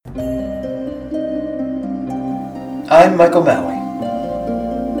I'm Michael Malley,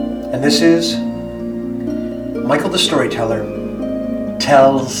 and this is Michael the Storyteller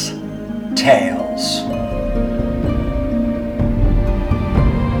Tells Tales.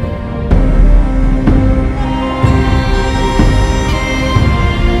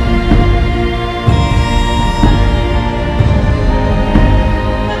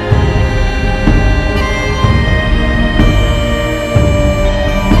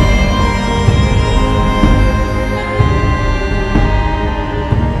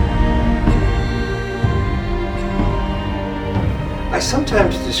 I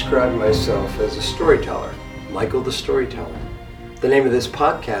sometimes describe myself as a storyteller, Michael the Storyteller. The name of this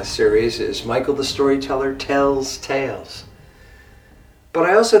podcast series is Michael the Storyteller Tells Tales. But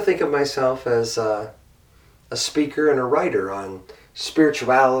I also think of myself as a speaker and a writer on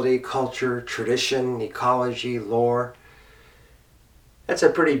spirituality, culture, tradition, ecology, lore. That's a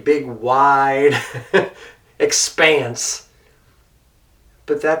pretty big, wide expanse.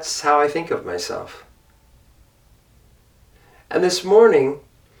 But that's how I think of myself. And this morning,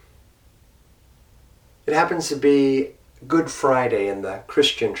 it happens to be Good Friday in the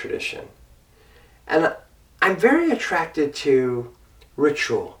Christian tradition. And I'm very attracted to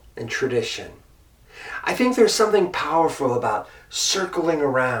ritual and tradition. I think there's something powerful about circling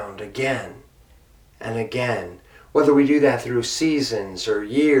around again and again, whether we do that through seasons or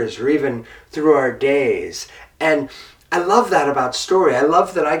years or even through our days. And I love that about story. I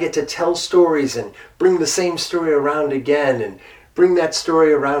love that I get to tell stories and bring the same story around again and bring that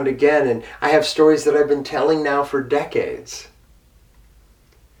story around again. And I have stories that I've been telling now for decades.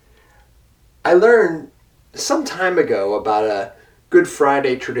 I learned some time ago about a Good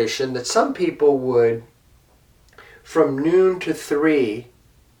Friday tradition that some people would, from noon to 3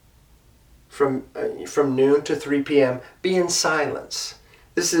 p.m., be in silence.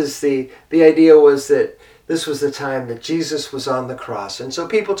 This is the idea was that this was the time that Jesus was on the cross. And so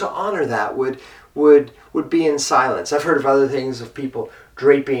people, to honor that, would be in silence. I've heard of other things, of people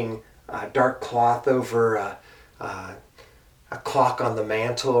draping dark cloth over a clock on the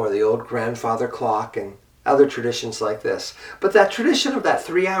mantle, or the old grandfather clock, and other traditions like this. But that tradition of that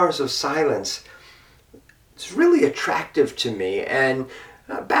 3 hours of silence is really attractive to me. And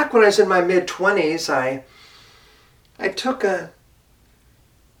back when I was in my mid-20s, I took a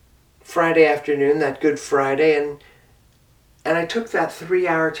Friday afternoon, that Good Friday, and I took that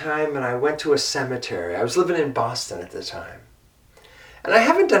 3-hour time and I went to a cemetery. I was living in Boston at the time. And I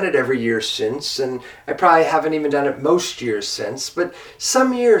haven't done it every year since, and I probably haven't even done it most years since, but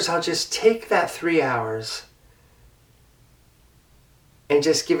some years I'll just take that 3 hours and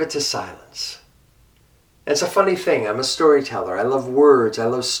just give it to silence. It's a funny thing. I'm a storyteller. I love words. I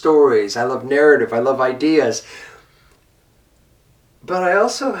love stories. I love narrative. I love ideas. But I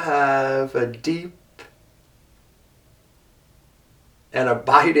also have a deep and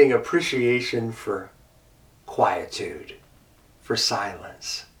abiding appreciation for quietude, for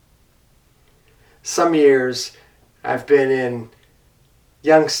silence. Some years I've been in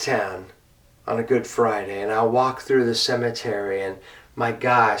Youngstown on a Good Friday, and I'll walk through the cemetery, and my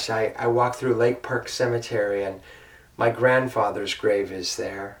gosh, I walk through Lake Park Cemetery, and my grandfather's grave is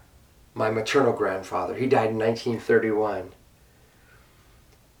there. My maternal grandfather. He died in 1931.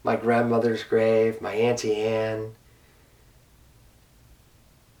 My grandmother's grave, my Auntie Anne,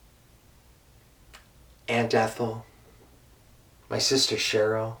 Aunt Ethel, my sister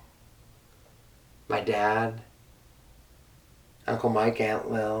Cheryl, my dad, Uncle Mike,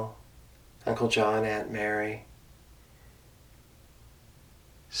 Aunt Lil, Uncle John, Aunt Mary.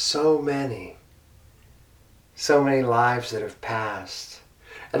 So many lives that have passed.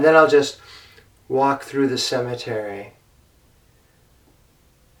 And then I'll just walk through the cemetery,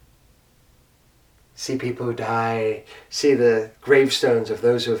 see people who die, see the gravestones of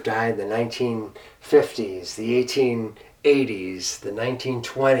those who have died in the 1950s, the 1880s, the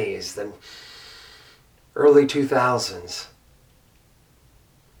 1920s, the early 2000s.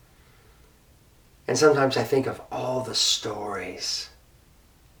 And sometimes I think of all the stories.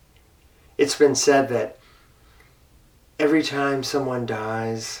 It's been said that every time someone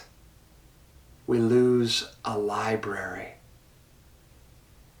dies, we lose a library.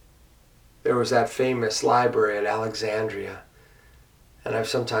 There was that famous library at Alexandria. And I've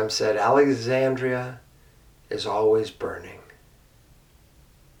sometimes said, Alexandria is always burning.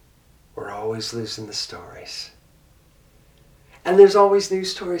 We're always losing the stories. And there's always new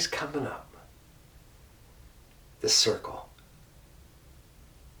stories coming up. The circle.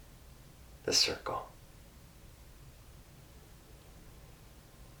 The circle.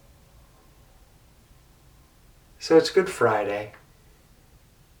 So it's Good Friday.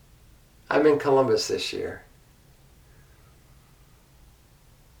 I'm in Columbus this year.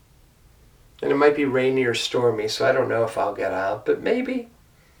 And it might be rainy or stormy, so I don't know if I'll get out, but maybe.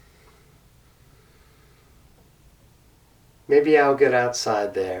 Maybe I'll get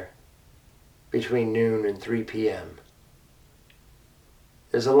outside there between noon and 3 p.m.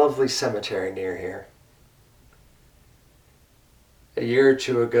 There's a lovely cemetery near here. A year or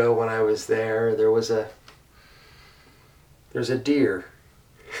two ago when I was there, there's a deer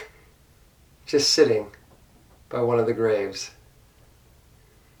just sitting by one of the graves.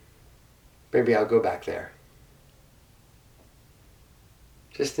 Maybe I'll go back there.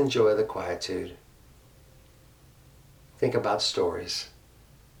 Just enjoy the quietude. Think about stories.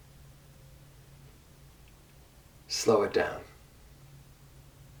 Slow it down.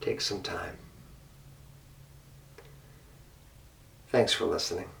 Take some time. Thanks for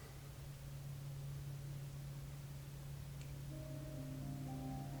listening.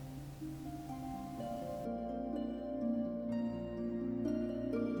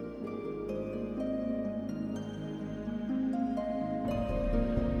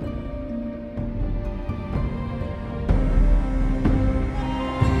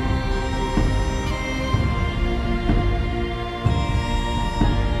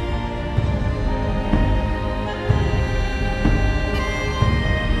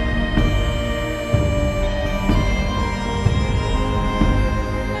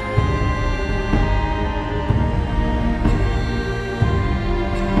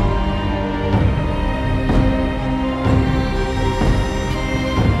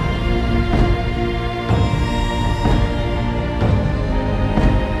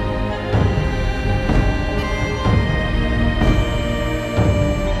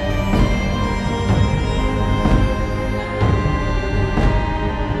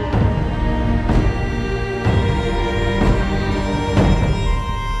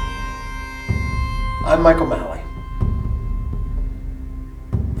 I'm Michael Malley,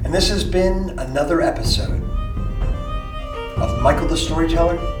 and this has been another episode of Michael the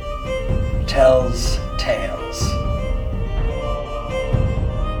Storyteller Tells Tales.